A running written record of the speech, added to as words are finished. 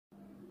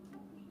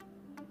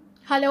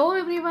Hello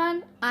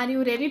everyone, are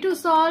you ready to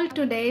solve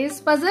today's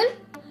puzzle?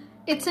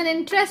 It's an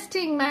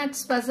interesting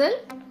maths puzzle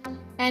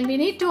and we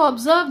need to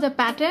observe the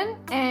pattern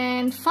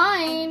and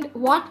find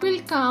what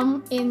will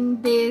come in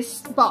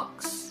this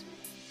box.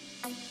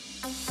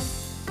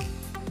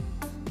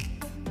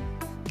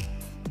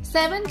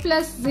 7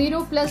 plus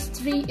 0 plus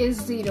 3 is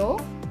 0,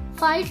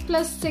 5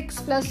 plus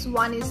 6 plus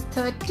 1 is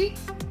 30,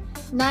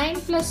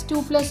 9 plus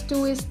 2 plus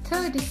 2 is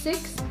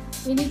 36.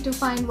 We need to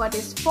find what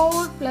is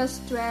 4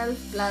 plus 12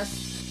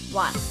 plus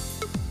 1.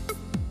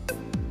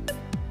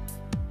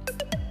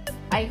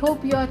 I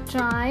hope you are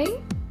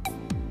trying.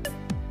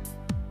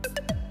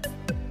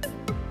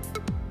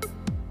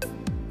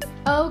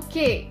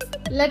 Okay,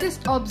 let us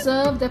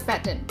observe the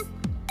pattern.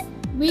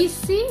 We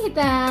see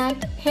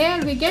that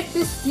here we get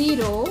this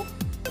 0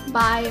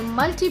 by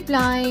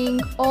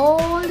multiplying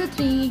all the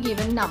three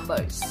given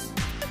numbers.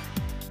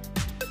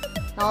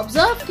 Now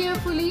observe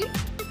carefully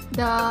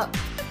the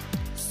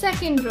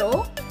second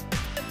row,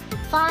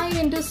 5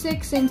 into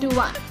 6 into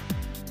 1.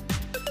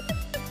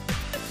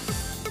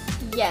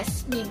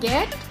 Yes, we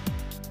get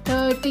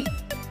 30.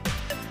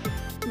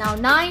 Now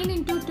 9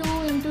 into 2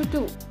 into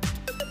 2.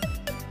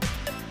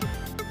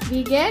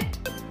 We get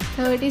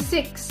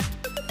 36.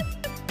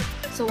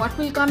 So what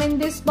will come in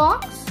this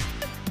box?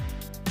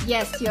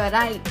 Yes, you are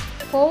right.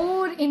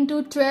 4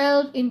 into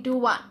 12 into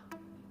 1.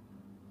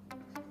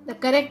 The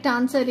correct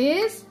answer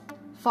is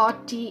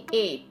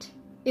 48.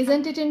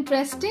 Isn't it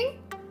interesting?